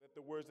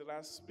words that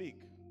I speak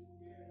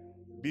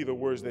be the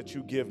words that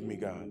you give me,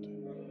 God.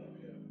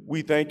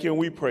 We thank you and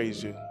we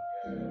praise you.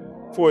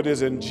 For it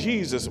is in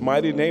Jesus'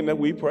 mighty name that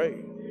we pray.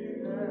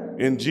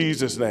 In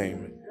Jesus'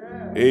 name.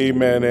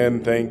 Amen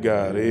and thank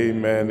God.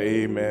 Amen,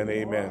 amen,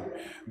 amen.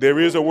 There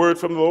is a word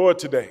from the Lord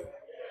today.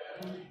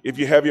 If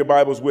you have your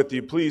Bibles with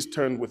you, please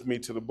turn with me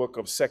to the book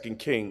of 2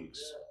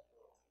 Kings.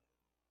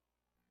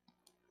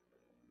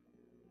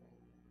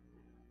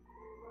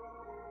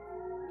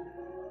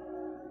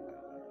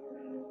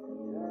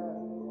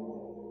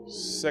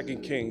 2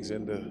 Kings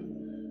in the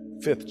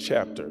 5th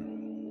chapter.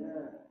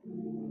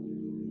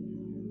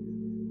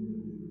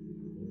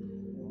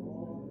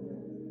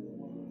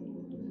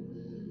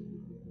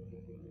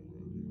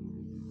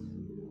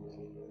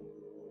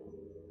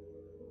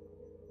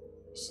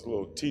 It's a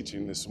little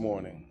teaching this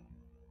morning.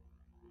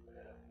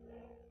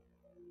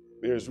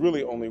 There's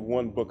really only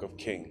one book of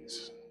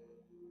Kings,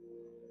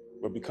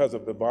 but because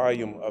of the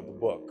volume of the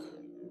book,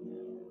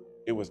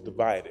 it was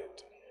divided.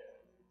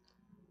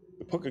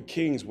 The book of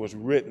Kings was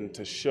written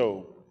to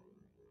show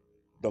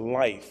the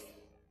life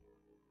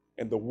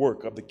and the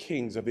work of the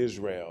kings of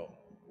Israel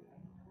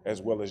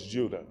as well as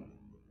Judah.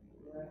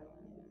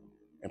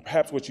 And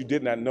perhaps what you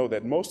did not know,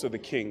 that most of the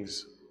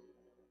kings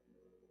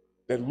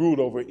that ruled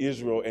over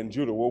Israel and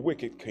Judah were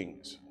wicked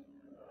kings.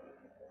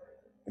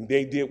 And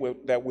they did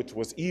that which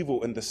was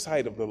evil in the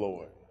sight of the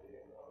Lord.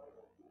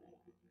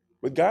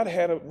 But God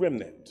had a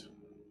remnant.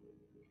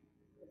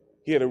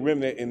 He had a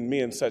remnant in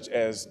men such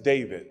as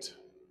David,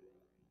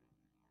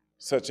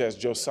 such as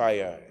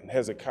Josiah and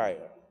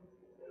Hezekiah.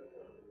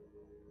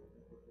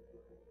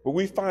 But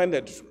we find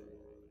that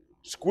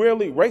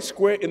right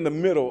square in the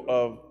middle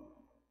of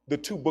the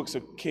two books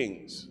of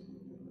Kings,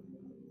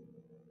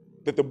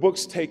 that the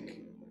books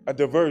take a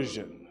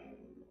diversion.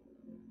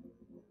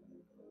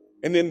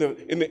 And in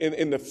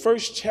the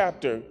first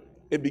chapter,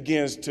 it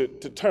begins to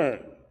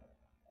turn.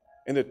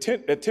 And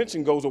the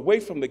attention goes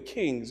away from the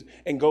kings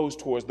and goes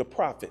towards the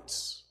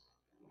prophets.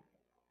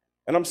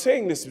 And I'm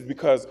saying this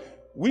because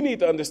we need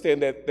to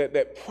understand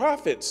that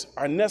prophets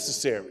are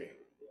necessary.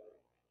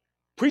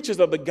 Preachers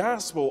of the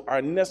gospel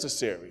are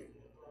necessary.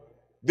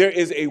 There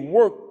is a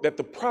work that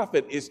the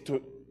prophet is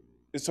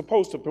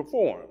supposed to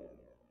perform.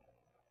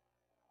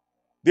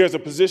 There's a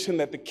position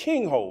that the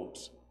king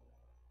holds,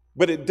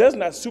 but it does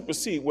not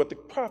supersede what the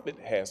prophet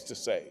has to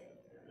say.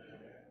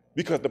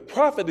 Because the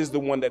prophet is the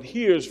one that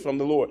hears from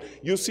the Lord.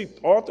 You'll see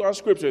all through our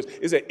scriptures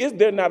is that, is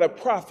there not a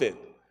prophet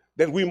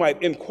that we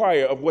might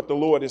inquire of what the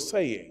Lord is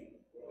saying?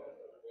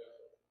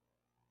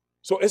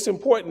 So it's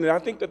important, and I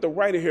think that the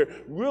writer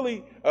here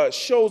really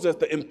shows us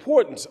the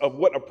importance of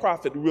what a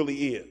prophet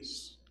really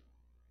is.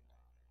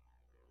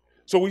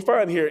 So we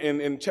find here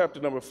in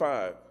chapter number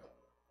 5,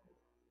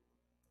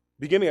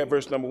 beginning at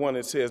verse number 1,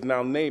 it says,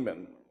 "Now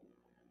Naaman,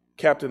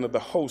 captain of the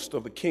host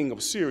of the king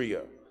of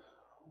Syria,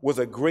 was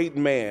a great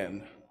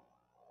man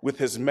with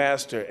his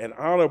master and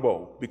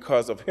honorable.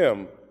 Because of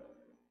him,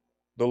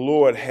 the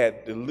Lord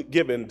had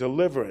given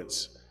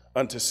deliverance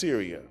unto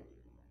Syria.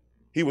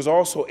 He was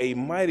also a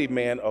mighty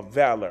man of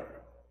valor,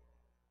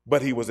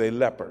 but he was a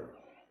leper.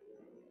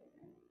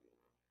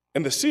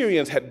 And the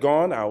Syrians had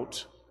gone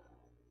out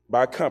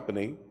by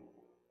company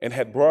and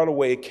had brought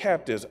away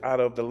captives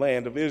out of the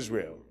land of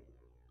Israel,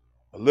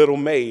 a little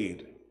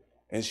maid,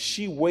 and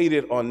she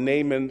waited on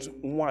Naaman's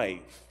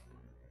wife.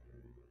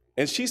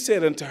 And she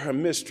said unto her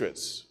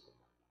mistress,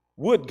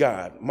 Would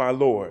God, my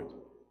Lord,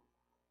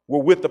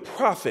 were with the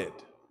prophet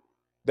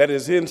that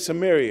is in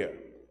Samaria,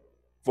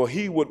 for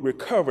he would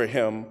recover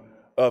him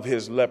of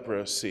his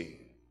leprosy."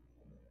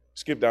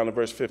 Skip down to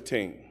verse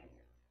 15.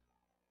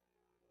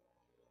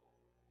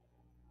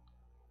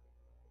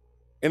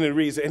 And it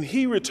reads, "And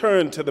he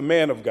returned to the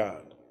man of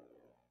God,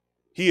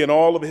 he and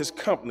all of his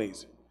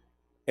companies,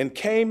 and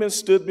came and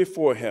stood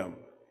before him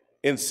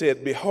and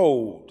said,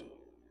 Behold,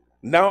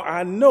 now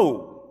I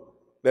know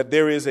that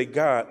there is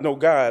no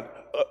God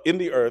in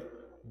the earth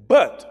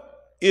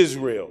but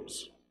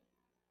Israel's.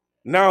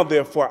 Now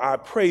therefore I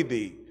pray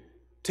thee,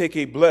 take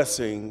a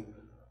blessing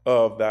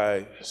of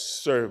thy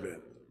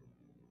servant."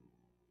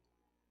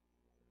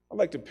 I'd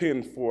like to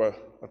pin for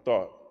a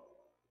thought,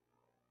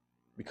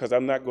 because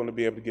I'm not going to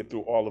be able to get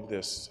through all of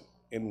this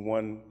in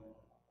one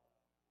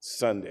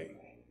Sunday.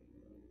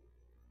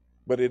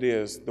 But it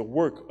is the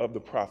work of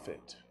the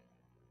prophet.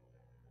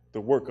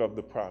 The work of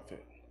the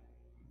prophet.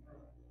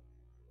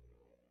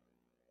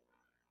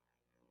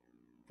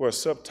 For a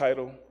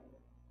subtitle,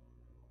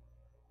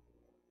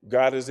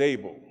 God is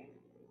able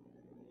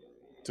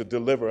to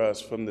deliver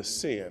us from the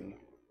sin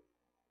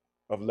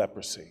of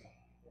leprosy.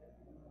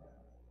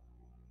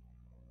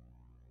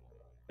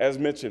 As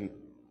mentioned,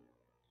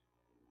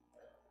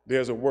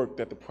 there's a work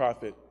that the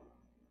prophet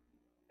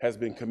has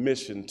been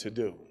commissioned to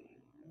do.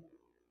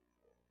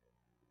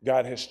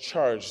 God has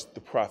charged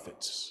the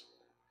prophets.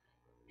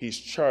 He's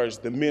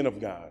charged the men of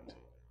God.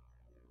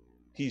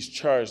 He's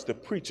charged the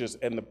preachers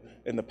and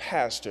the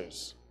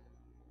pastors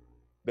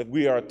that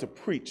we are to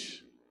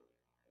preach,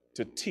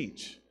 to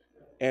teach,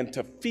 and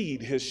to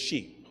feed his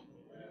sheep.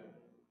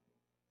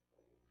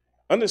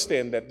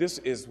 Understand that this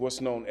is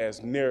what's known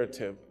as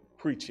narrative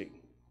preaching.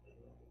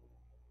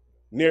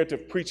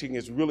 Narrative preaching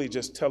is really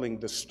just telling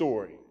the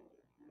story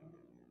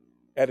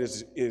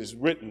as is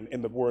written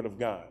in the Word of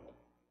God.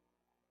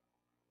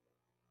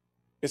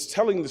 It's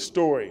telling the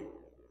story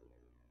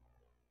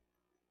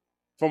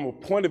from a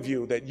point of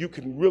view that you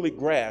can really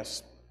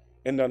grasp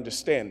and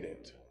understand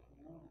it.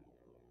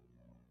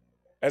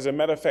 As a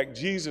matter of fact,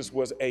 Jesus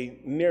was a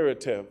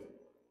narrative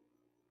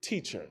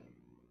teacher.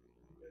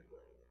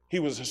 He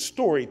was a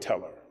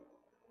storyteller.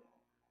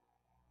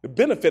 The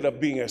benefit of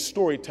being a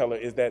storyteller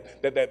is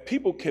that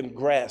people can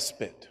grasp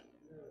it.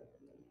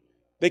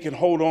 They can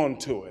hold on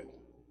to it.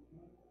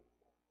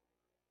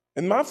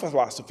 And my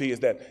philosophy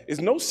is that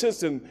there's no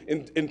sense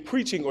in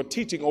preaching or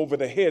teaching over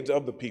the heads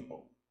of the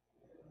people.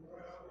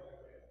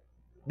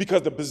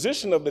 Because the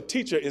position of the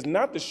teacher is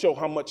not to show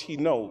how much he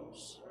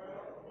knows,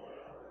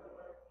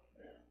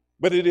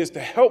 but it is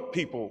to help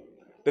people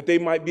that they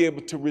might be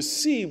able to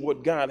receive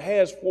what God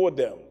has for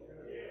them,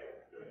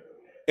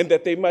 and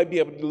that they might be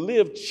able to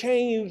live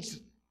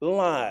changed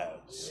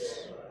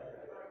lives.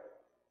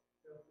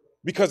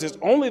 Because it's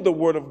only the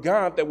Word of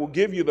God that will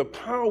give you the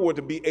power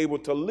to be able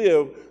to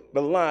live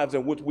the lives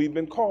in which we've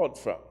been called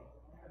from.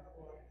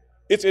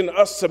 It's in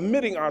us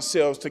submitting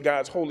ourselves to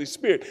God's Holy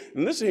Spirit.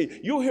 And listen here,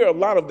 you'll hear a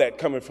lot of that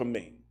coming from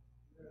me.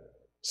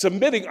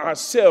 Submitting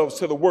ourselves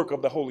to the work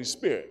of the Holy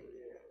Spirit.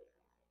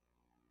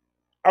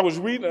 I was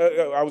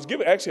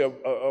given actually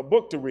a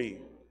book to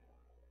read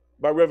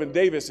by Reverend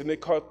Davis, and it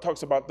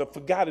talks about the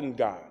forgotten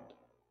God.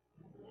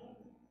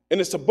 And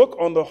it's a book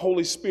on the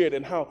Holy Spirit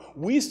and how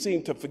we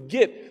seem to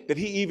forget that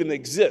he even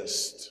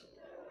exists.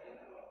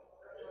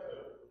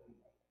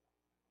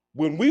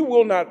 When we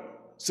will not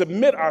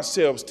submit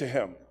ourselves to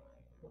him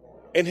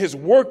and his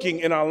working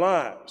in our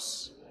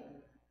lives,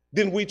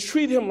 then we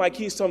treat him like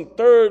he's some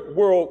third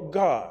world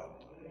God.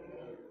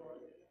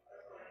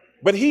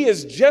 But he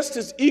is just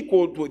as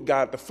equal with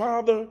God the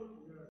Father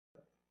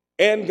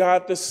and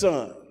God the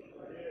Son.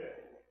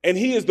 And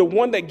he is the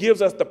one that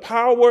gives us the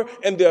power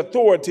and the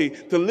authority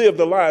to live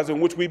the lives in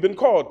which we've been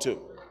called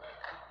to.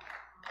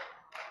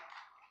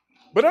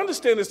 But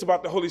understand this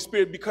about the Holy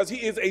Spirit, because he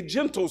is a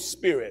gentle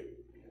spirit.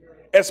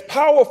 As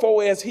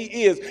powerful as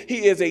he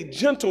is a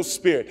gentle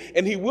spirit,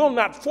 and he will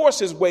not force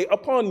his way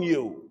upon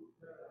you.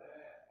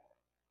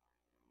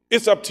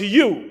 It's up to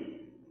you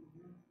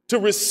to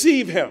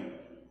receive him,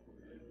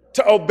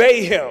 to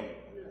obey him,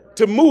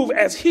 to move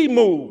as he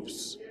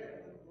moves.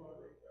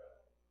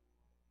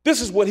 This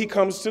is what he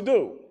comes to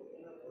do.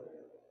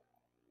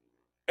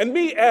 And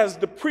me as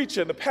the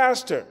preacher, the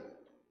pastor,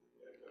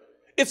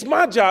 it's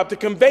my job to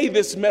convey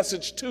this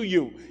message to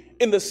you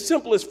in the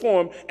simplest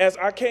form as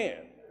I can,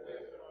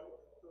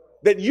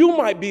 that you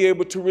might be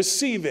able to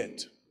receive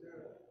it.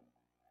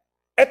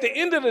 At the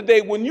end of the day,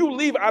 when you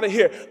leave out of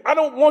here, I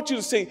don't want you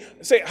to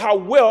say how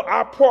well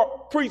I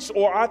preached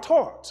or I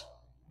taught.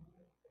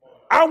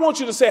 I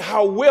want you to say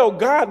how well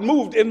God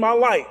moved in my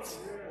life.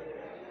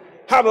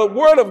 How the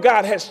Word of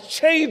God has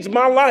changed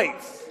my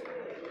life.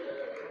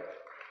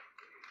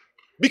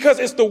 Because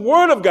it's the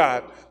Word of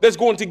God that's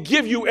going to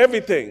give you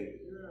everything.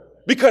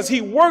 Because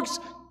he works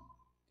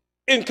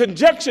in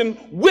conjunction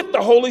with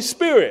the Holy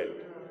Spirit.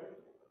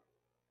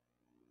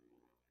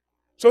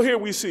 So here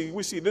we see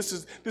this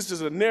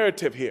is a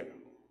narrative here.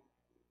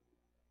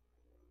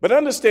 But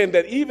understand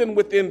that even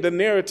within the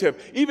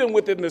narrative, even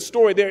within the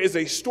story, there is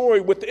a story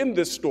within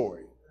this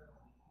story.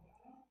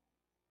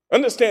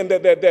 Understand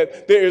that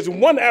there is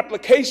one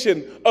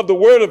application of the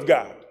Word of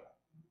God.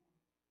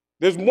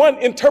 There's one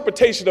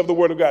interpretation of the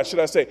Word of God, should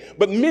I say,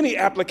 but many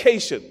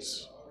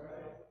applications.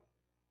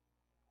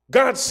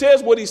 God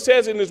says what he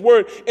says in his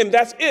Word, and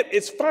that's it.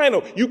 It's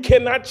final. You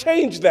cannot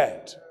change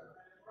that.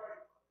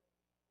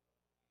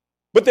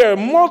 But there are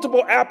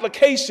multiple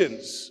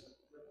applications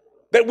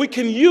that we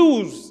can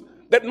use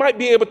that might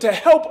be able to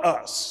help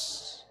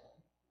us.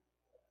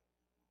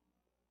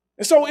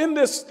 And so in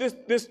this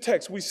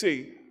text, we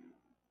see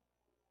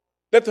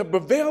that the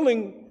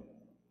prevailing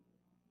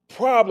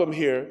problem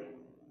here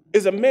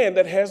is a man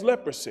that has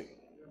leprosy.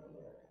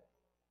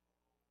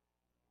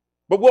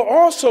 But we'll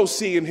also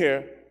see in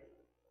here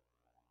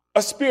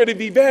a spirit of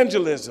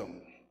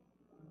evangelism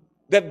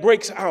that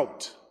breaks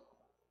out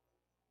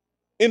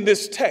in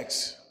this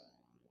text.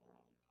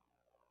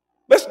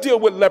 Let's deal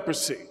with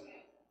leprosy.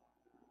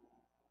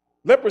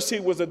 Leprosy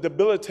was a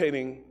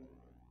debilitating,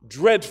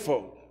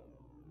 dreadful,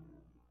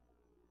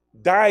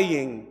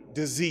 dying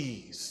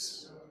disease.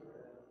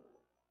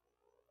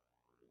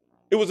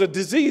 It was a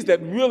disease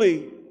that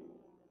really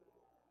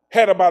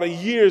had about a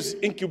year's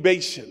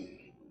incubation.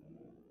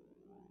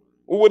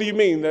 Well, what do you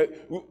mean? That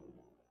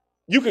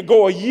you could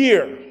go a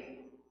year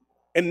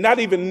and not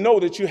even know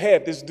that you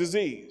had this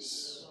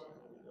disease.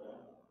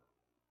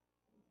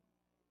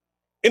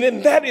 And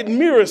in that, it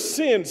mirrors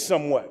sin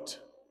somewhat.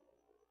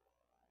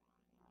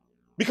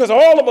 Because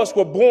all of us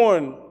were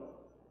born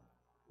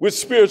with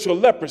spiritual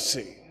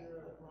leprosy.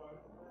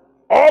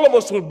 All of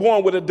us were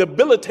born with a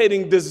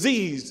debilitating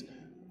disease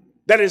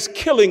that is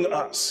killing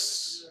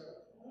us.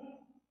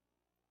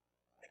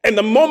 And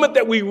the moment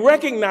that we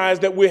recognize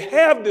that we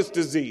have this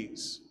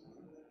disease,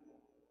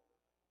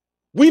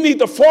 we need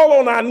to fall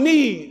on our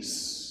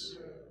knees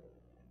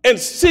and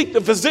seek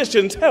the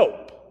physician's help.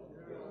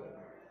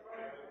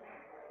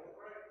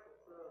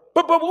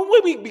 But when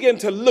we begin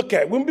to look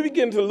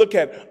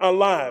at our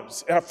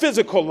lives, our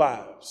physical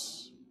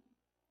lives,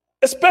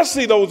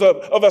 especially those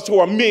of us who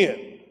are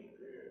men,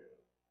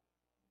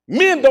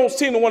 men don't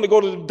seem to want to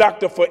go to the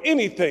doctor for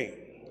anything.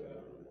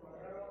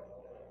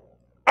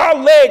 Our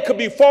leg could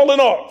be falling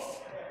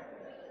off,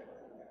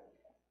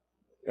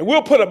 and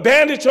we'll put a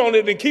bandage on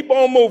it and keep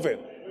on moving.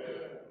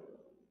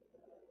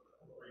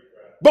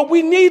 But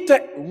we need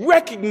to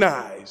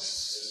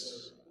recognize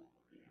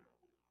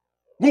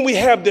when we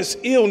have this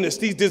illness,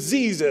 these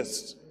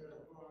diseases.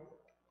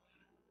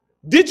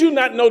 Did you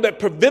not know that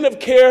preventive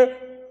care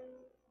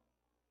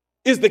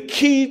is the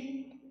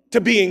key to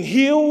being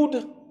healed?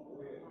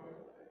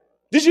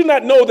 Did you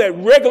not know that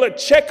regular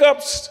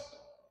checkups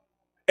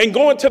and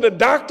going to the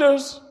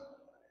doctors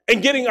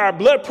and getting our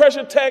blood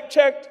pressure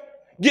checked,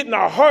 getting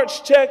our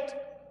hearts checked,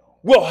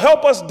 will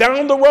help us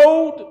down the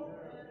road?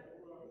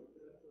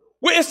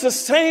 Well, it's the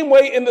same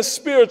way in the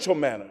spiritual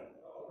manner.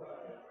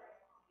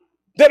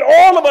 That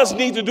all of us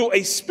need to do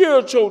a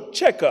spiritual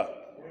checkup.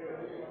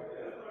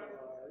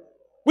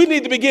 We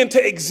need to begin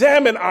to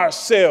examine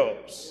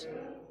ourselves.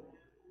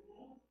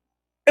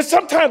 And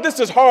sometimes this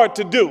is hard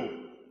to do.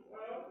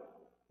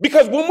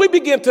 Because when we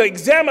begin to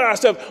examine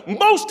ourselves,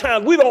 most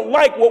times we don't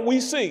like what we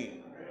see.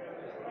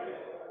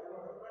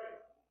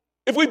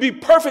 If we be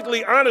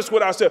perfectly honest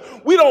with ourselves,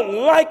 we don't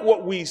like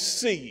what we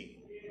see.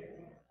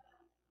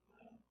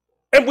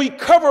 And we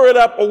cover it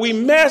up or we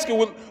mask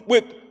it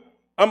with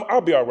I'll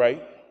be all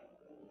right.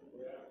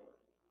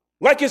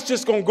 Like it's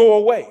just going to go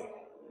away.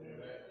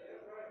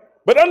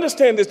 But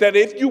understand this, that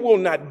if you will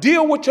not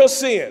deal with your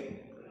sin,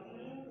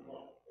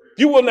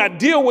 you will not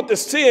deal with the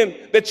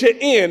sin that you're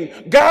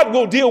in, God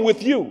will deal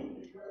with you.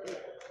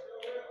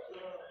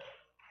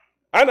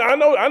 I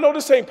know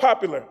this ain't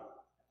popular.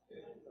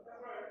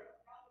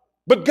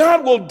 But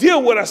God will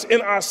deal with us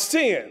in our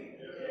sin.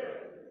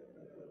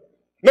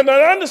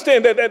 Now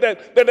understand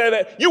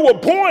that you were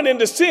born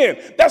into sin.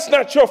 That's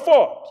not your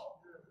fault.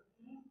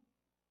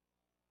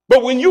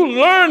 But when you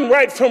learn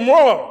right from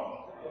wrong,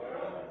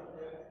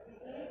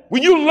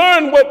 when you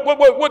learn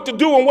what to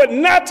do and what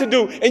not to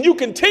do, and you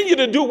continue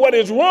to do what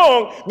is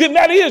wrong, then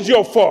that is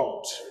your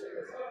fault.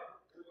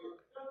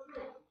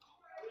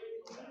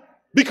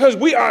 Because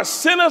we are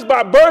sinners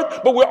by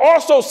birth, but we're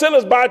also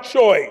sinners by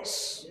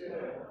choice.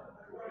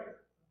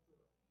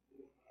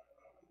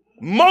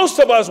 Most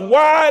of us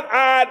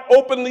wide-eyed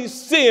openly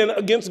sin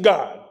against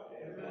God.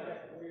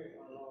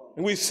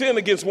 And we sin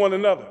against one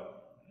another.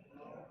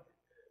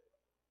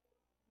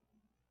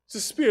 It's the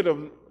spirit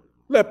of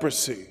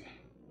leprosy.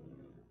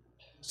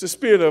 It's the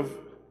spirit of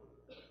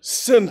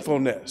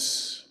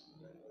sinfulness.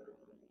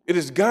 It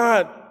is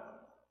God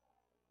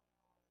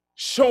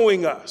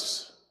showing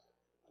us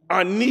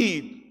our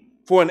need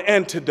for an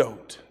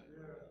antidote.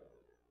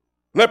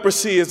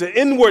 Leprosy is an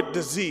inward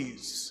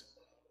disease.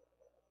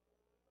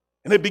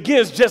 And it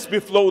begins just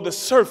below the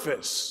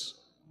surface.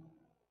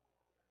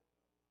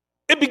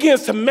 It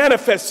begins to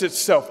manifest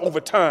itself over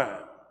time.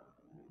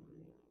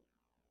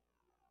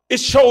 It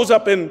shows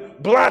up in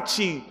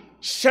blotchy,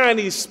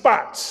 shiny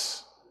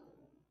spots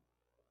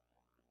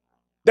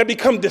that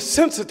become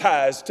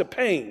desensitized to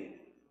pain.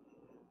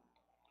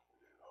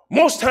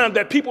 Most times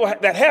that people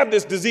that have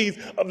this disease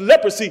of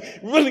leprosy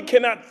really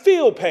cannot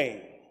feel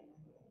pain.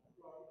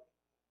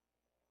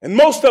 And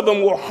most of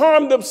them will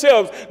harm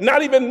themselves,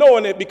 not even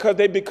knowing it, because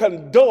they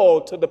become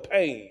dull to the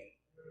pain.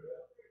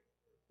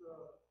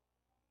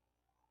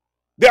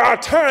 There are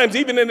times,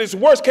 even in this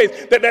worst case,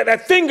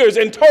 that fingers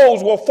and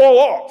toes will fall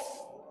off.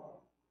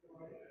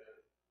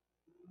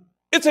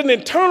 It's an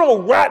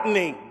internal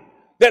rotting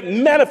that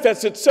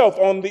manifests itself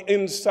on the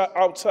inside,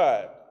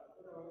 outside.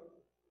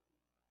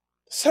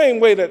 Same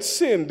way that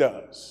sin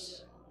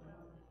does.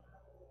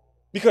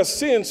 Because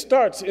sin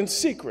starts in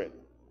secret.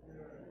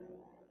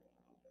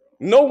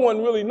 No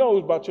one really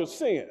knows about your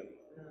sin.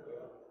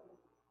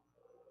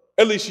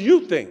 At least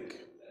you think.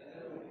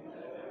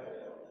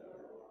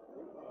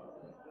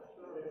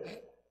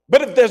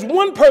 But if there's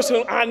one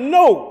person I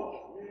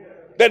know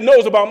that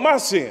knows about my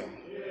sin,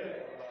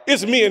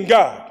 it's me and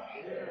God.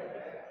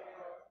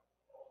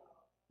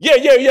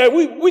 Yeah.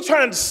 We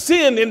try and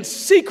sin in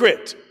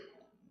secret.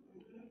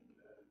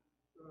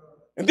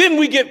 And then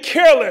we get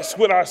careless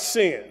with our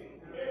sin.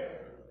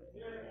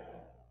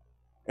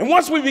 And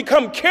once we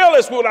become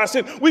careless with our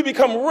sin, we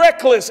become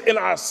reckless in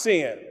our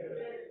sin.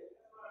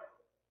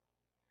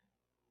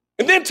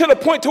 And then to the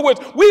point to which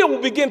we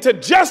will begin to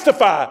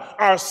justify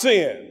our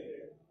sin.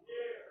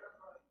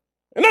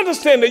 And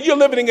understand that you're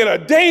living in a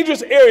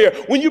dangerous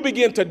area when you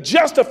begin to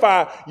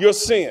justify your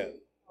sin.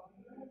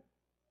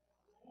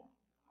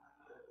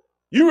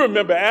 You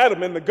remember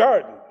Adam in the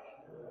garden.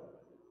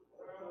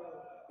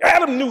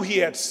 Adam knew he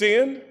had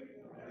sinned.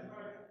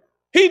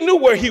 He knew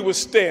where he was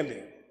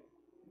standing.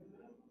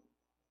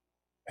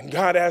 And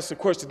God asked the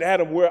question,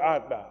 Adam, where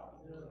art thou?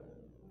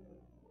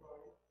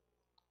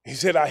 He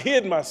said, I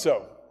hid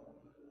myself.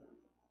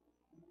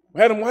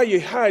 Madam, why are you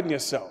hiding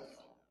yourself?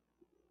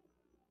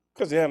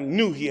 Because they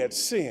knew he had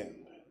sinned.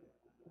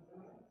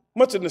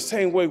 Much in the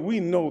same way we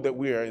know that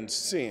we are in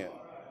sin.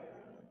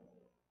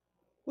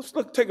 Let's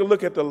take a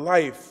look at the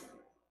life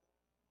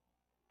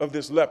of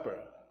this leper.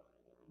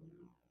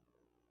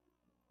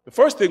 The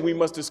first thing we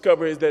must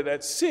discover is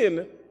that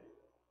sin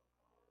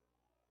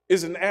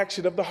is an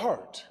action of the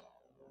heart.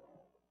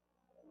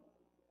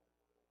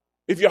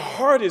 If your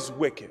heart is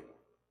wicked,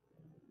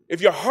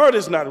 if your heart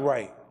is not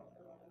right,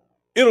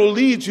 it'll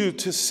lead you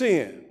to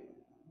sin.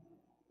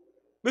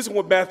 Listen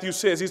what Matthew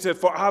says. He said,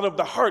 for out of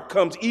the heart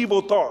comes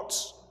evil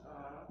thoughts,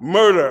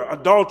 murder,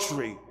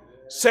 adultery,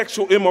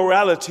 sexual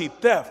immorality,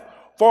 theft,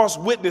 false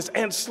witness,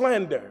 and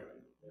slander.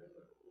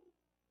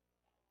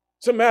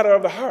 It's a matter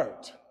of the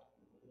heart.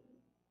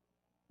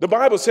 The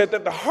Bible said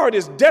that the heart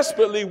is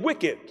desperately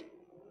wicked.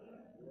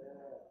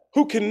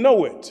 Who can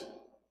know it?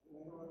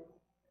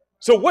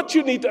 So what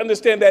you need to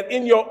understand that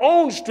in your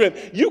own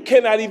strength, you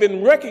cannot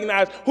even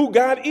recognize who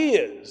God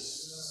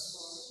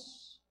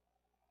is.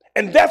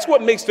 And that's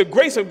what makes the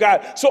grace of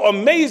God so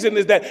amazing,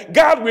 is that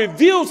God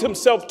reveals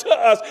himself to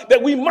us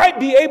that we might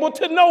be able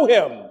to know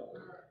him.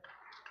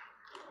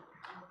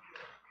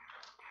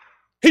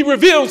 He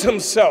reveals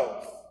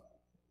himself.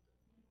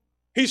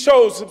 He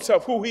shows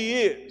himself who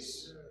he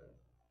is.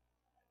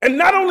 And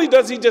not only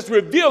does he just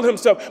reveal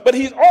himself, but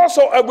he's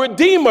also a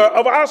redeemer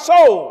of our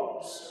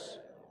souls.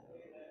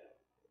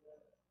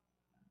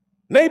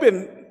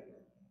 Nabal,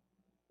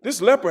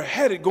 this leper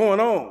had it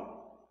going on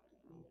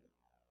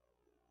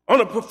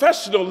a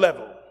professional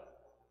level.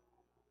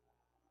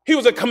 He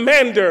was a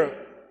commander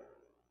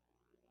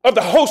of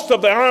the host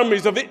of the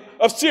armies of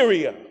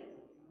Syria.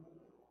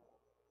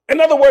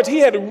 In other words, he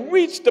had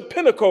reached the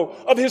pinnacle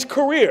of his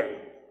career.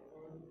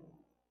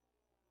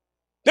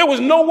 There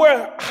was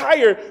nowhere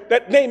higher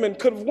that Naaman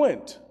could have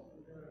went.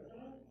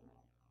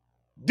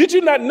 Did you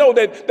not know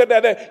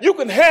that you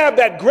can have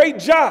that great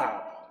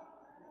job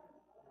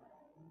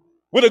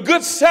with a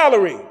good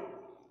salary,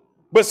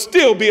 but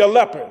still be a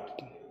leper?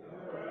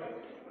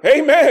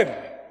 Amen.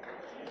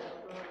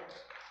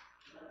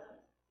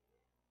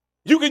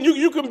 You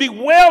can be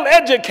well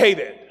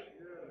educated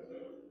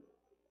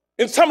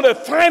in some of the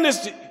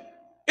finest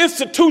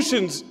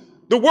institutions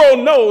the world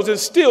knows and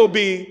still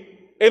be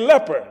a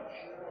leper.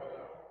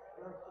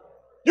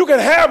 You can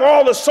have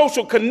all the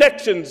social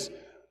connections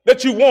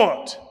that you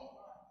want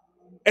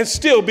and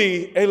still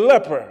be a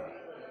leper.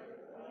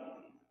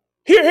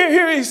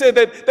 Here he said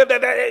that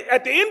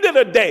at the end of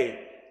the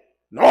day,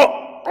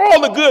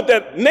 all the good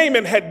that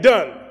Naaman had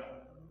done,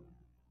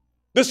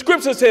 the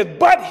scripture says,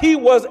 but he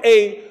was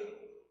a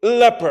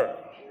leper.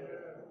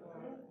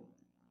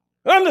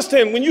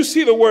 Understand, when you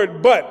see the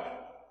word but,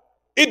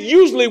 it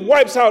usually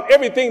wipes out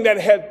everything that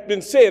had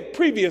been said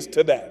previous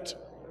to that.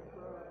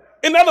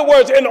 In other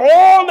words, in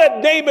all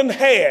that Naaman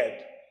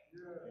had,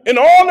 in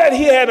all that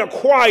he had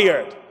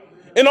acquired,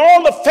 in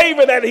all the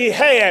favor that he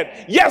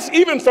had, yes,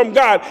 even from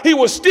God, he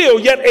was still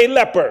yet a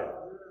leper.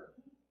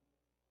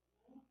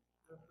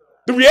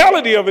 The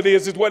reality of it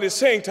is what it's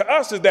saying to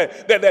us is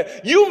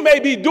that you may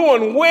be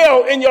doing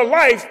well in your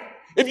life.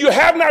 If you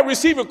have not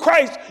received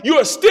Christ, you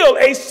are still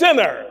a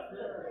sinner.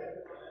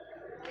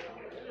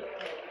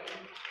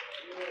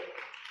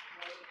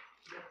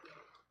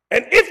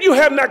 And if you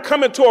have not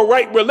come into a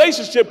right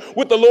relationship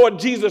with the Lord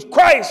Jesus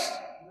Christ,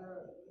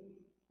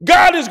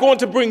 God is going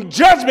to bring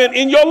judgment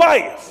in your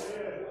life.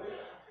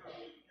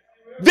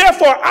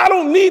 Therefore, I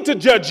don't need to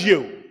judge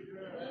you.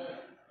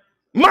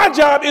 My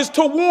job is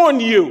to warn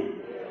you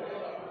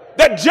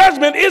that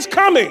judgment is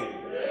coming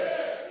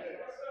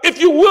if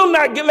you will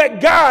not let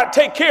God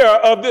take care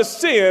of this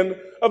sin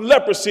of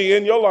leprosy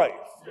in your life.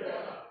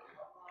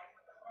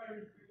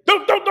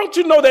 Don't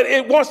you know that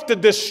it wants to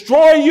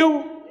destroy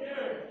you?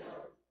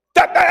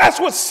 That's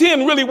what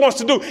sin really wants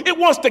to do. It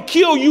wants to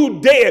kill you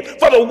dead.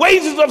 For the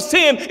wages of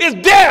sin is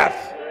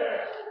death.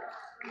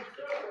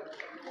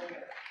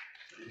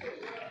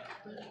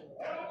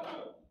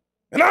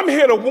 And I'm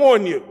here to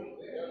warn you,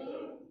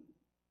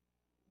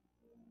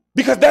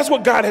 because that's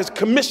what God has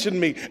commissioned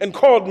me and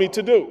called me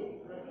to do.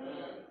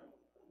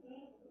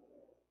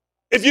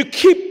 If you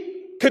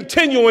keep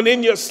continuing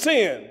in your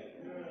sin,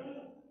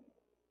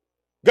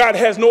 God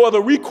has no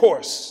other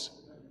recourse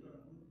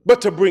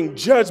but to bring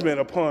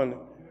judgment upon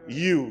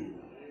you.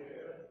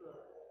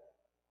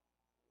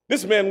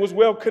 This man was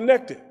well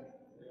connected.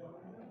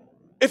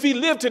 If he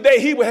lived today,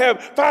 he would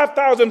have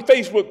 5,000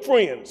 Facebook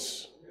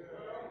friends,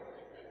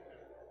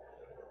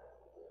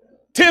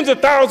 tens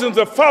of thousands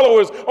of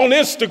followers on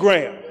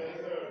Instagram,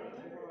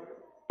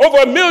 over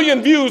 1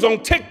 million views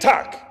on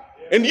TikTok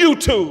and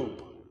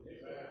YouTube.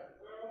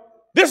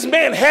 This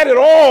man had it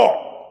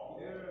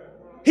all.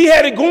 He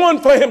had it going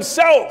for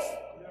himself,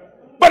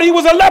 but he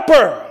was a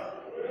leper.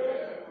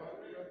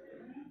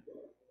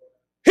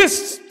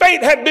 His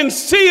fate had been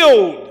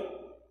sealed.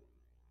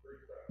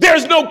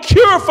 There's no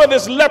cure for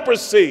this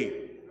leprosy.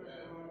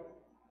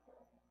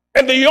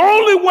 And the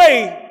only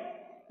way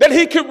that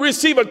he could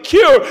receive a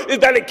cure is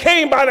that it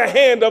came by the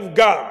hand of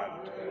God.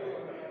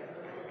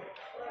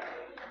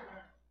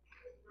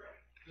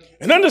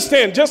 And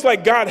understand, just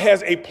like God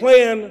has a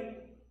plan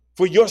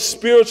for your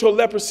spiritual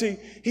leprosy,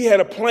 he had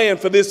a plan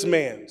for this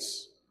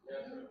man's.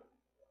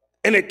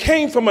 And it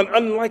came from an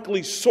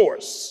unlikely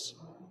source.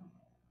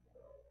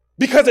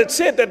 Because it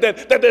said that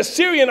the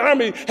Assyrian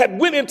army had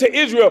went into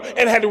Israel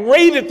and had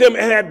raided them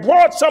and had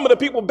brought some of the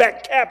people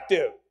back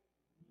captive.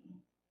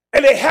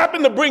 And they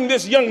happened to bring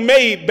this young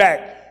maid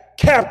back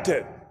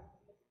captive.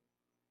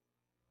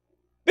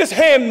 This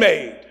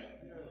handmaid,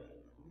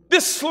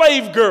 this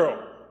slave girl,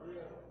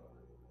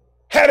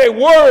 had a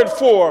word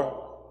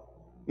for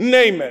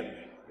Naaman.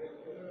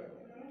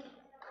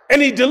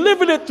 And he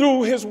delivered it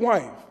through his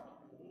wife.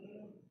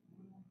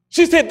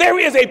 She said, there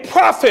is a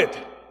prophet.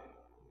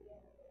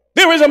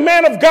 There is a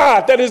man of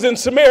God that is in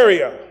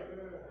Samaria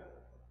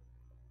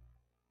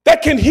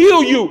that can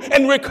heal you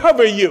and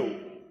recover you.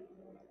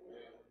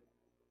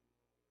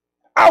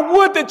 I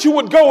would that you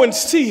would go and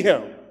see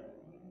him.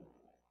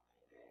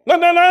 Now,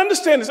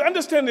 understand this.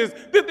 Understand this.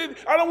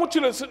 I don't want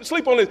you to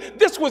sleep on this.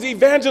 This was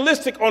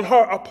evangelistic on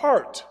her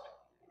part.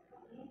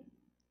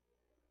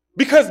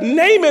 Because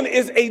Naaman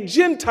is a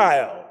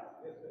Gentile.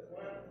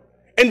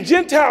 And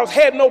Gentiles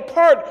had no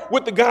part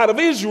with the God of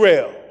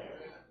Israel.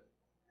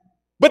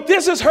 But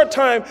this is her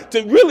time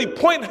to really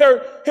point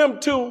him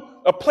to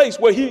a place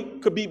where he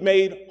could be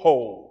made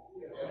whole.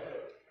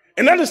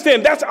 And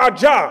understand, that's our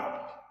job.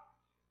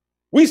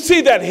 We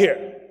see that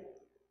here.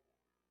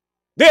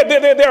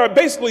 There are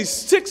basically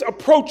 6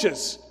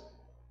 approaches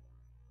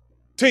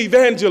to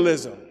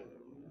evangelism.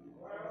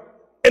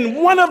 And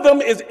one of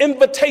them is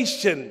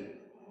invitation.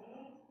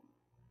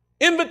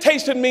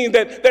 Invitation means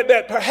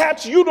that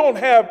perhaps you don't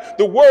have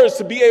the words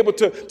to be able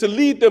to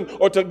lead them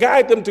or to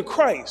guide them to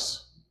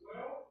Christ.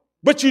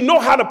 But you know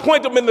how to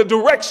point them in the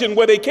direction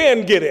where they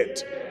can get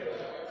it.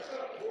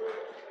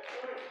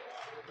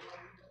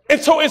 And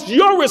so it's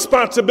your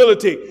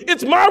responsibility.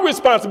 It's my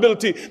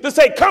responsibility to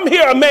say, come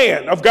here, a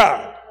man of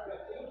God,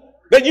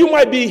 that you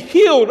might be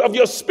healed of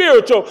your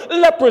spiritual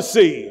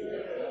leprosy.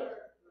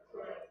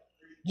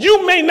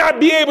 You may not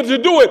be able to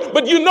do it,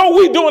 but you know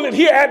we're doing it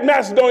here at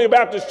Macedonia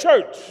Baptist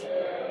Church.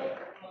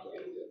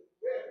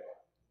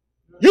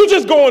 You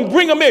just go and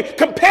bring them in,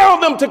 compel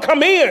them to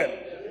come in.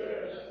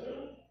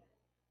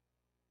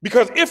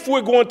 Because if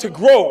we're going to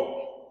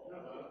grow,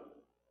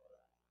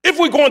 if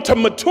we're going to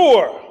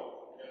mature,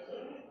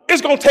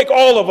 it's going to take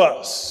all of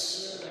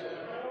us.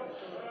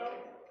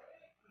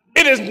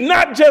 It is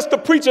not just the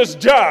preacher's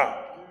job.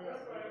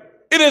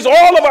 It is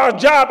all of our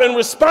job and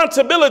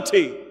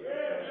responsibility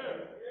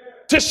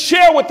to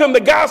share with them the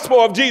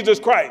gospel of Jesus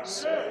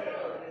Christ.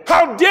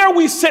 How dare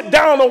we sit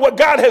down on what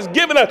God has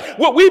given us,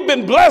 what we've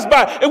been blessed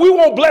by, and we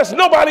won't bless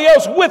nobody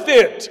else with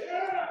it.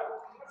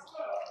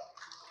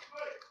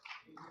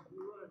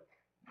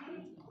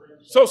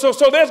 So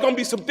there's going to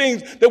be some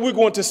things that we're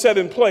going to set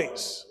in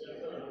place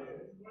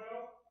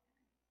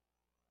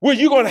where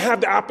you're going to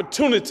have the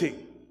opportunity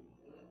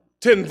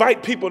to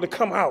invite people to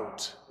come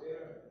out.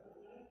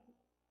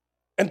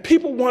 And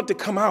people want to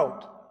come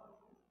out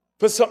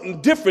for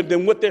something different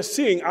than what they're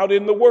seeing out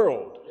in the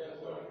world.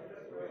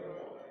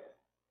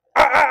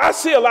 I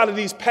see a lot of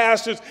these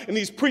pastors and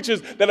these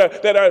preachers that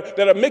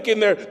are making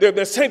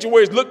their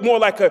sanctuaries look more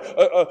like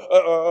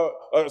a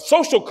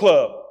social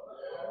club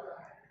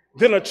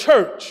than a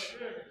church.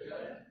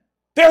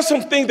 There's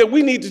some things that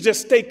we need to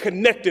just stay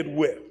connected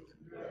with.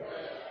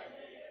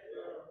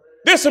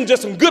 There's some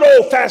good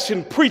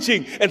old-fashioned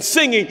preaching and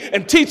singing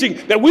and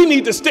teaching that we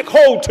need to stick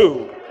hold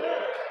to.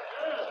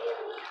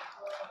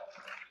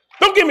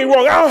 Don't get me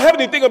wrong, I don't have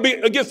anything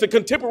against the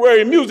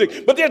contemporary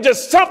music, but there's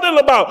just something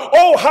about,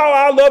 oh, how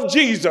I love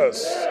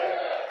Jesus.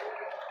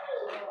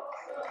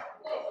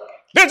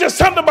 There's just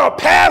something about,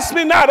 pass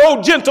me not,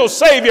 oh gentle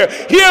Savior,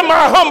 hear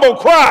my humble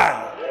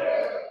cry.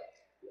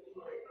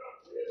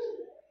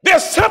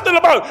 There's something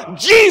about,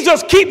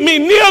 Jesus, keep me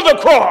near the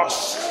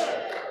cross.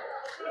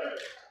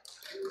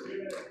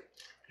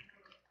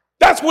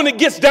 That's when it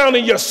gets down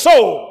in your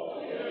soul.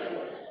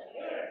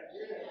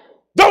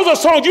 Those are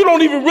songs you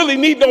don't even really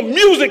need no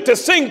music to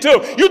sing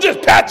to. You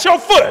just pat your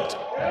foot,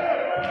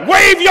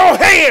 wave your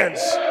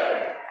hands,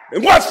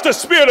 and watch the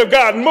Spirit of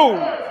God move.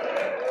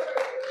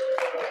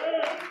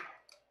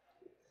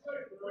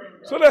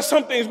 So there's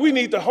some things we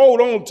need to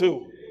hold on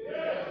to.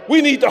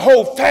 We need to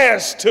hold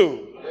fast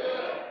to.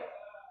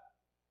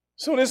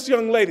 So this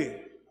young lady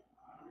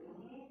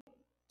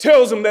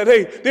tells him that,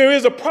 hey, there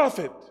is a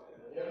prophet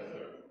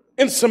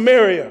in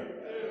Samaria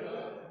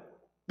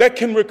that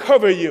can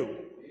recover you.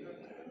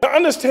 Now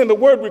understand, the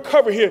word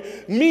recover here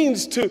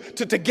means to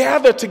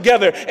gather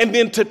together and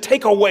then to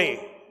take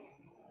away.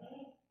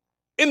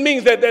 It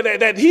means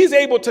that he's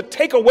able to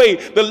take away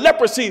the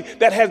leprosy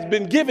that has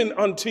been given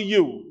unto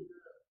you.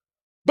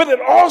 But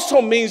it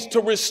also means to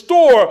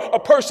restore a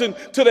person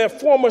to their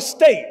former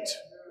state.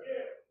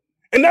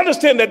 And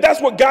understand that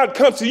that's what God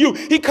comes to you.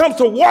 He comes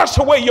to wash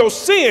away your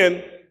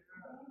sin.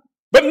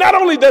 But not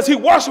only does he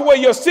wash away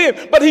your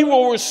sin, but he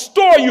will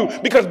restore you,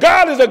 because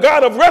God is a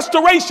God of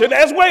restoration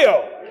as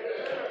well.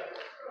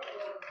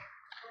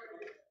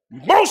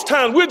 Most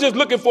times we're just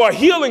looking for a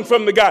healing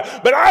from the God.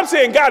 But I'm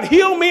saying, God,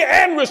 heal me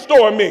and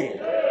restore me.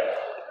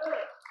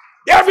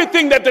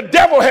 Everything that the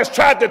devil has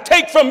tried to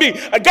take from me,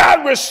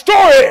 God, restore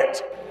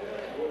it.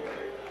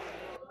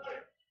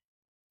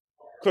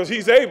 Because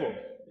he's able.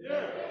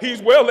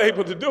 He's well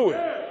able to do it.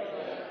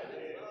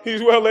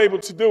 He's well able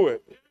to do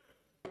it.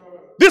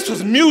 This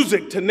was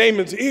music to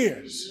Naaman's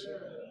ears.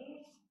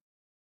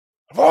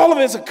 Of all of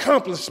his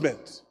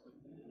accomplishments,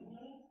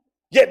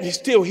 yet he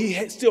still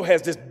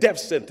has this death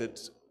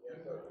sentence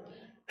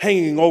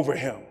hanging over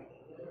him.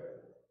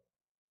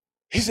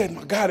 He said,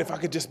 my God, if I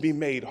could just be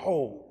made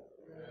whole.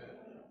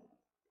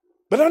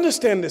 But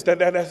understand this,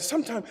 that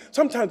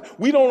sometimes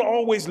we don't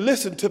always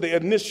listen to the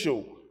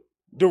initial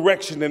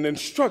direction and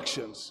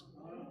instructions.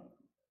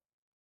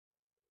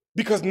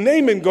 Because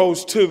Naaman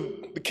goes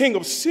to the king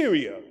of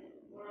Syria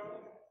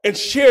and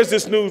shares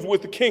this news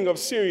with the king of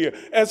Syria,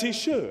 as he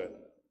should.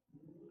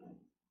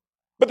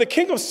 But the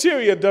king of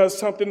Syria does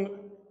something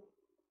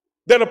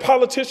that a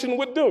politician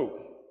would do.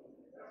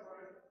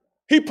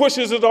 He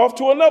pushes it off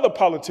to another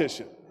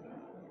politician.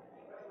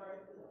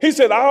 He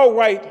said, I'll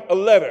write a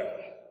letter,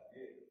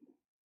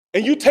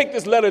 and you take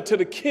this letter to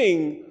the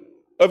king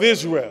of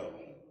Israel.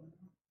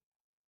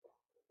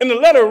 And the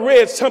letter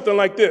read something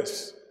like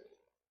this.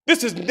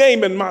 This is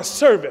Naaman, my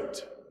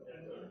servant,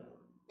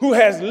 who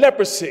has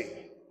leprosy.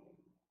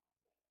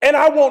 And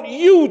I want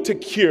you to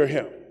cure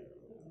him,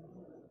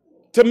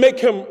 to make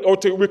him or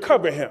to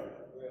recover him.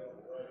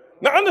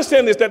 Now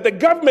understand this, that the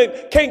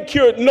government can't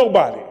cure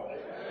nobody.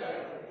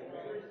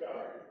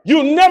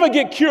 You'll never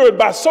get cured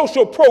by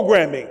social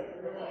programming.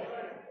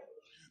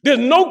 There's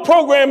no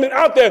programming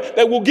out there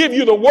that will give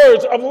you the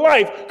words of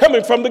life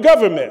coming from the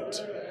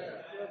government.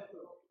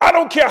 I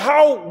don't care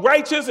how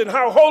righteous and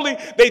how holy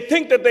they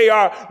think that they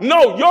are.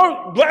 No,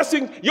 your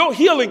blessing, your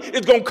healing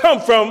is going to come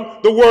from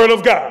the word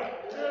of God.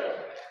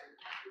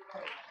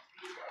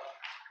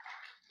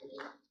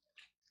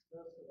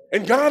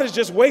 And God is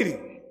just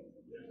waiting.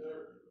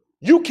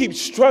 You keep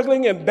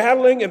struggling and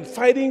battling and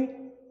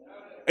fighting.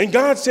 And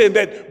God said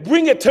that,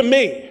 bring it to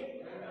me.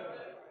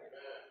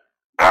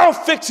 I'll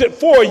fix it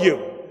for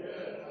you.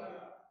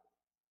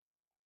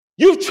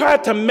 You've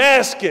tried to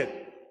mask it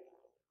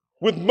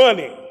with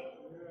money.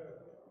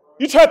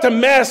 You tried to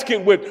mask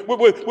it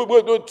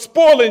with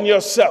spoiling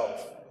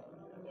yourself.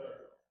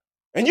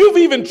 And you've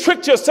even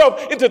tricked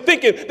yourself into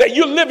thinking that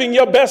you're living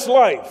your best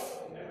life.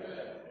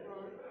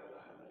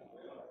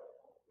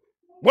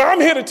 Well,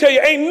 I'm here to tell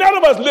you, ain't none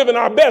of us living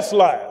our best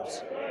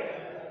lives.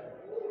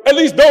 At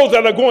least those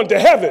that are going to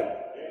heaven.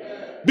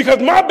 Because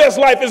my best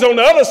life is on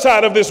the other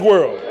side of this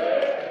world.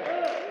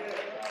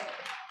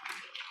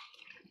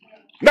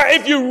 Now,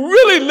 if you're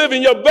really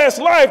living your best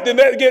life, then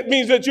that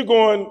means that you're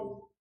going,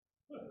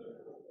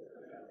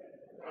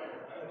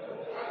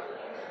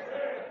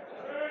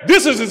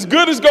 this is as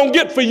good as it's going to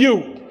get for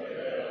you.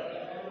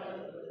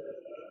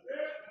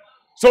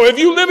 So if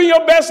you living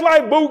your best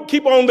life, boo,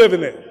 keep on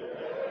living it.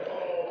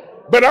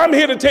 But I'm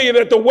here to tell you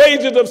that the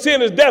wages of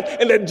sin is death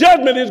and that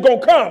judgment is going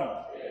to come.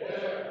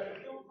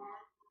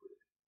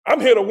 I'm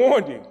here to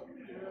warn you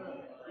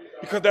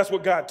because that's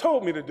what God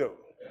told me to do.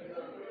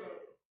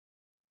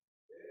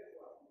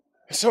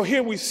 So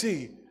here we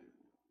see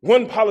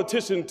one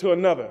politician to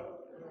another,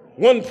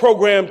 one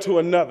program to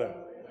another.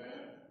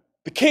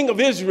 The king of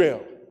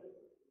Israel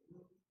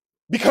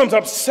becomes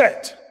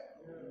upset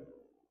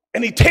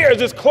and he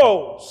tears his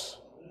clothes.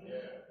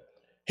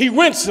 He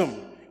rents them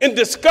in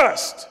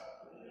disgust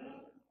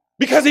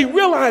because he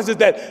realizes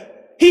that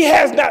he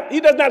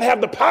does not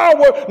have the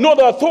power nor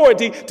the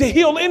authority to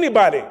heal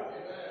anybody.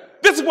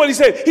 This is what he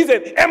said. He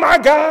said, am I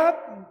God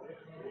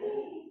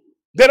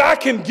that I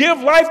can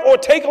give life or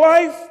take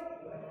life?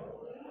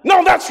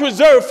 No, that's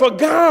reserved for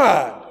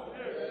God.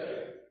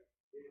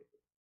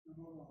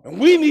 And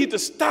we need to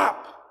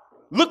stop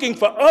looking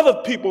for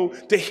other people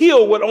to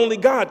heal what only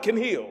God can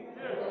heal.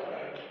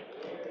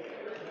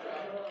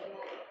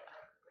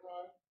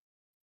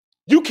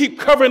 You keep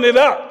covering it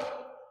up.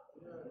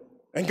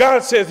 And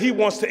God says he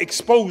wants to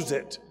expose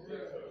it,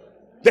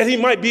 that he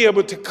might be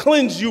able to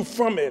cleanse you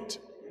from it,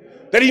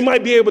 that he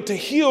might be able to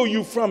heal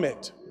you from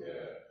it.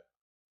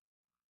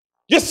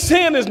 Your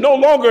sin is no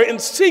longer in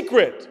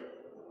secret.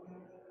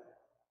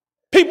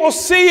 People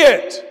see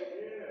it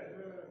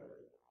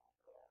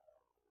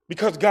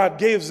because God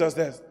gives us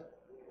that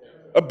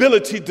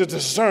ability to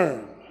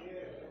discern.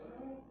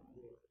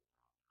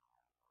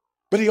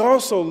 But he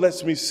also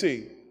lets me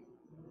see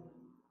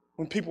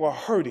when people are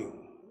hurting.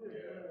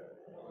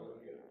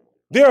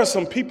 There are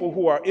some people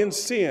who are in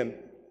sin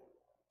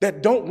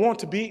that don't want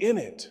to be in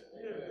it.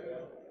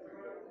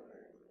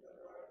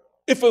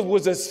 If it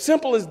was as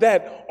simple as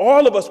that,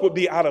 all of us would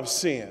be out of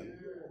sin.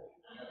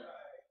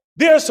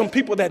 There are some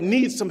people that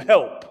need some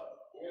help.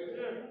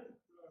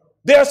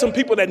 There are some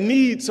people that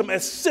need some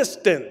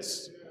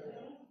assistance.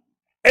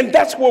 And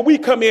that's where we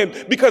come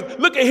in, because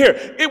look at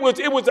here. It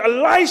was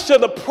Elisha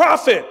the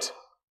prophet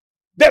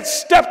that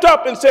stepped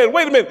up and said,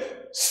 wait a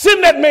minute,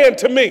 send that man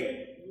to me.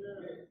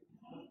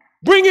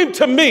 Bring him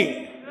to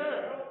me.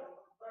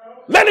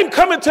 Let him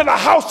come into the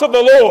house of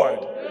the Lord.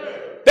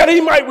 that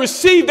he might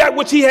receive that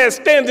which he has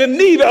stands in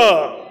need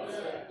of.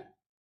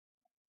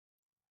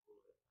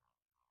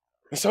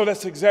 And so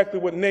that's exactly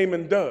what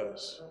Naaman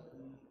does.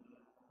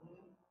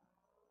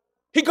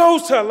 He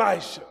goes to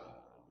Elisha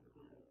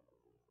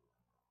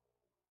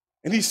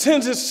and he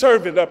sends his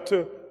servant up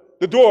to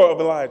the door of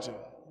Elijah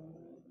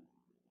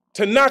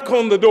to knock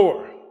on the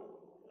door.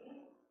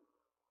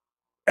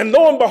 And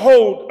lo and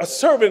behold, a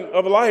servant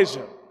of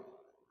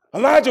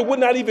Elijah would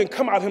not even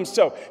come out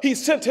himself. He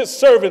sent his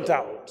servant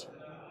out.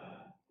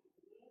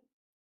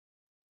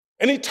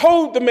 And he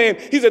told the man,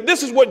 he said,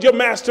 this is what your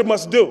master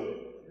must do.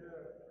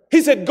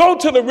 He said, go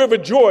to the river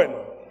Jordan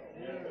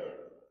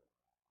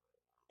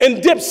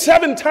and dip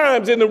 7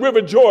 times in the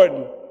river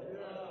Jordan,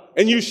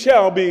 and you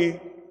shall be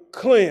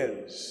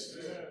cleansed.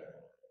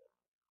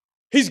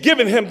 He's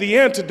given him the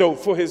antidote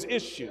for his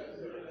issue.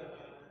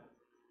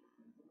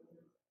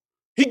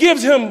 He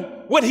gives him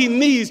what he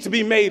needs to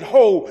be made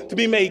whole, to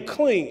be made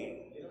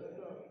clean.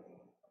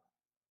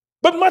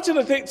 But much of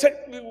the things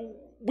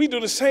we do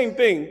the same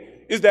thing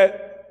is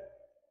that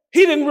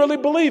he didn't really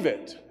believe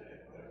it.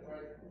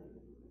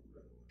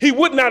 He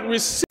would not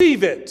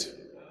receive it.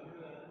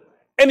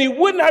 And he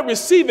would not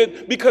receive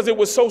it because it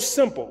was so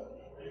simple.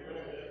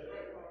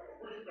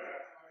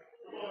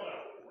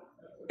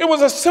 It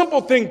was a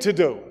simple thing to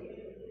do.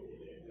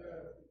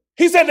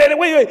 He said that,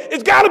 wait,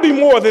 it's got to be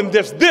more than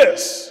just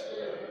this.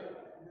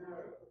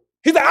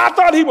 He said, I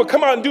thought he would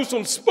come out and do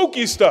some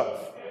spooky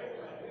stuff.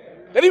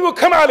 That he would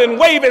come out and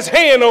wave his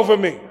hand over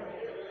me.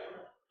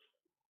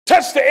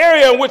 Touch the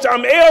area in which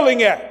I'm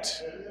ailing at.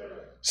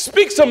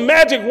 Speak some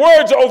magic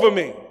words over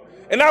me,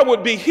 and I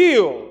would be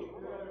healed.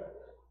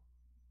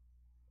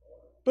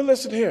 But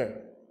listen here.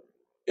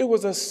 It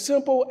was a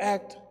simple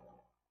act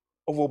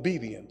of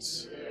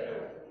obedience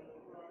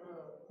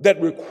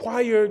that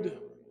required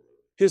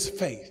his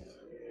faith.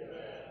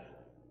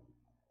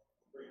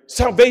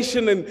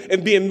 Salvation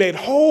and being made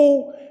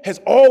whole has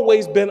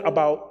always been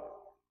about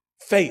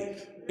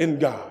faith in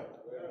God,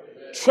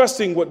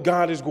 trusting what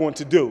God is going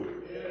to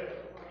do.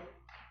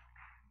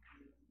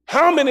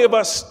 How many of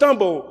us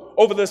stumble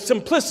over the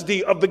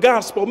simplicity of the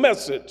gospel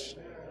message?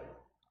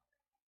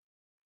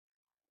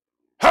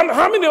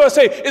 How many of us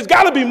say, it's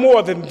got to be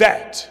more than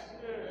that?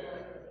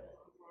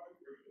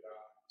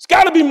 It's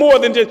got to be more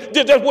than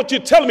just what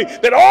you're telling me,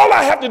 that all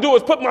I have to do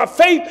is put my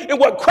faith in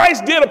what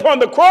Christ did upon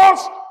the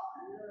cross,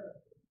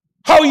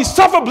 how he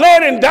suffered,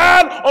 bled, and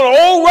died on an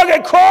old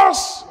rugged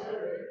cross,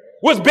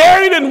 was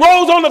buried and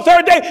rose on the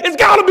 3rd day. It's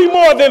got to be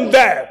more than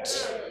that.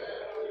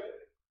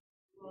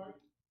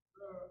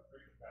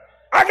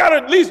 I got to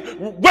at least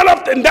run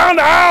up and down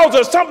the aisles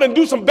or something,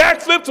 do some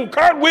backflips, some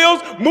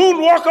cartwheels,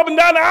 moonwalk up and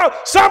down the aisle,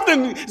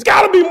 something. It's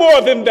got to be more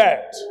than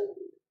that.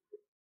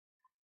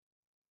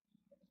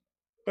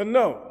 But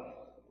no.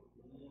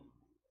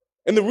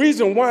 And the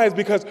reason why is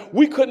because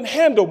we couldn't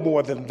handle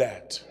more than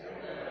that.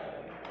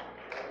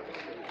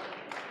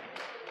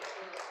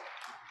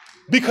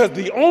 Because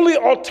the only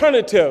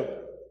alternative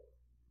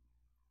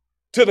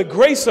to the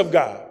grace of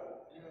God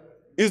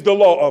is the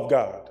law of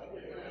God.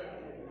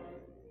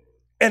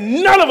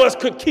 And none of us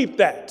could keep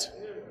that.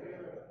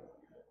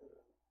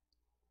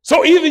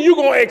 So either you're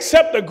going to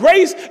accept the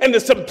grace and the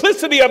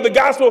simplicity of the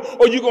gospel,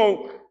 or you're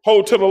going to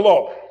hold to the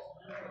law.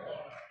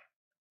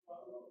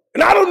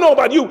 And I don't know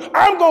about you,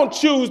 I'm going to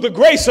choose the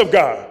grace of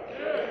God.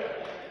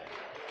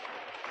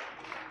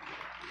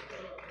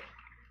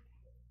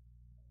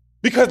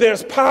 Because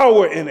there's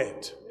power in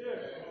it.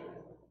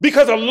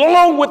 Because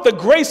along with the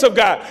grace of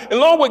God,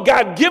 along with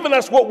God giving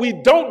us what we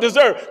don't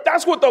deserve,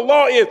 that's what the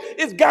law is.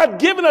 It's God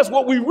giving us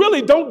what we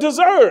really don't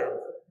deserve.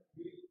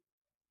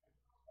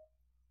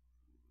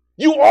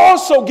 You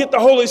also get the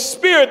Holy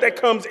Spirit that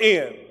comes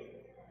in.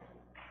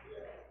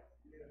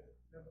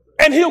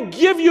 And he'll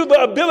give you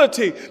the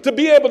ability to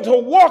be able to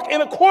walk in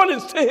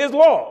accordance to his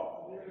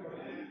law.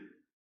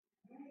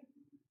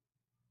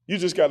 You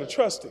just got to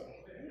trust him.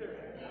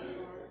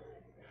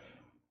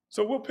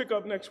 So we'll pick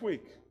up next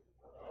week.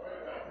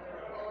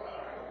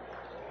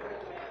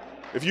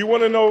 If you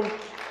want to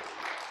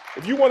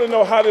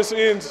know how this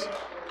ends,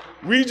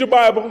 read your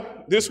Bible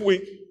this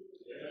week,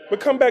 but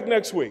come back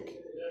next week.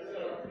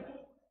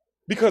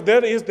 Because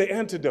that is the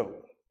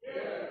antidote,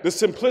 the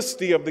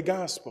simplicity of the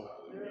gospel.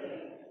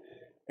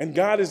 And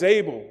God is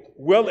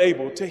well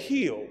able to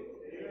heal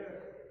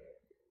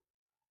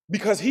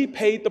because he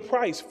paid the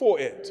price for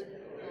it.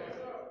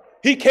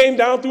 He came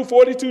down through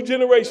 42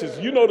 generations.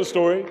 You know the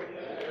story.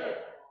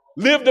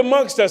 Lived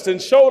amongst us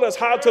and showed us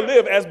how to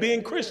live as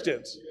being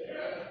Christians.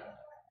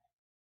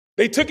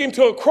 They took him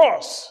to a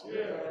cross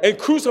and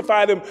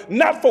crucified him,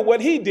 not for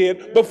what he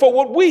did, but for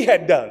what we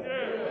had done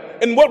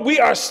and what we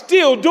are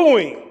still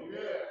doing.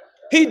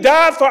 He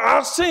died for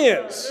our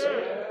sins.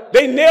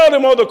 They nailed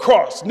him on the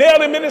cross,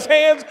 nailed him in his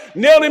hands,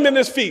 nailed him in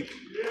his feet,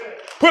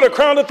 put a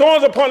crown of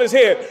thorns upon his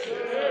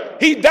head.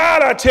 He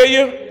died, I tell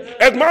you.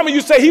 As Mama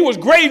used to say, he was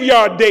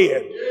graveyard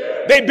dead.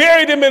 They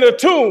buried him in a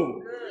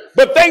tomb.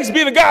 But thanks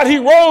be to God, he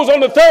rose on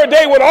the 3rd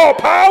day with all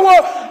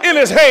power in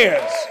his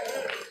hands.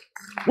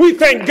 We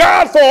thank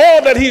God for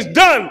all that he's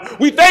done.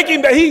 We thank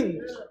him that he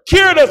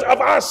cured us of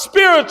our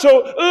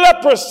spiritual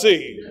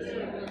leprosy.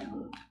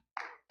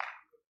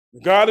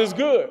 God is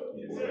good,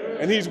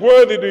 and he's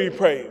worthy to be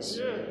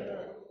praised.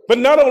 But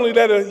not only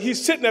that,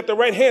 he's sitting at the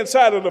right-hand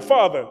side of the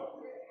Father,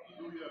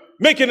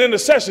 making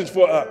intercessions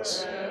for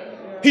us.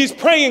 He's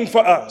praying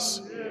for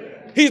us.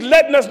 He's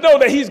letting us know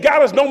that he's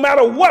got us no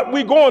matter what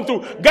we're going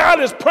through. God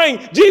is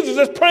praying. Jesus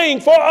is praying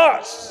for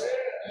us.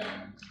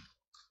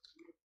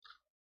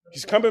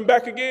 He's coming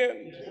back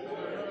again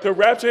to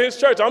rapture his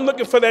church. I'm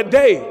looking for that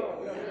day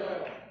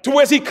to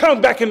where he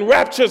comes back and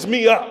raptures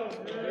me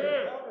up,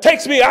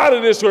 takes me out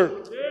of this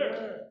earth,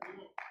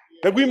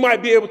 that we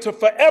might be able to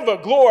forever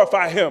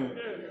glorify him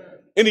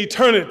in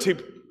eternity,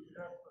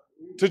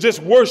 to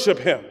just worship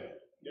him.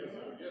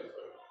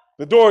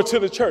 The door to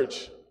the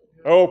church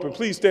are open.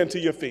 Please stand to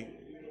your feet.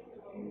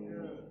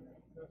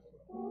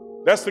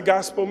 That's the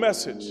gospel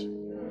message.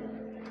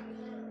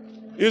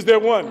 Is there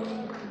one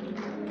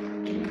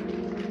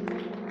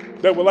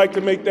that would like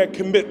to make that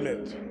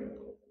commitment,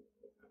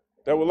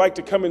 that would like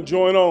to come and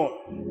join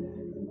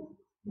on,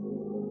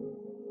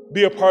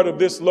 be a part of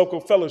this local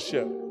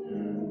fellowship?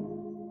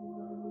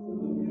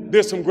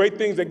 There's some great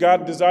things that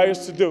God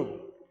desires to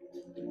do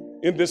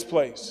in this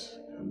place.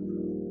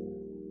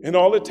 And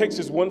all it takes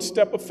is one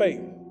step of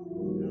faith.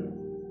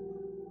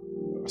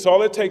 That's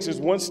all it takes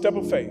is one step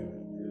of faith.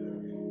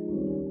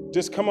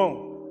 Just come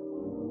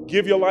on.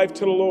 Give your life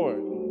to the Lord.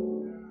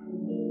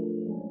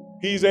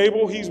 He's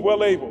able, he's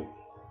well able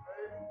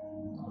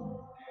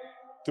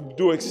to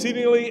do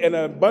exceedingly and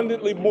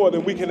abundantly more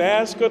than we can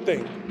ask or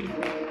think.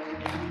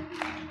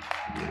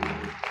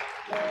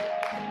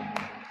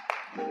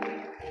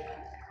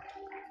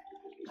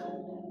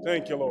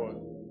 Thank you, Lord.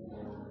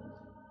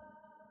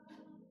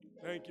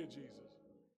 Thank you, Jesus.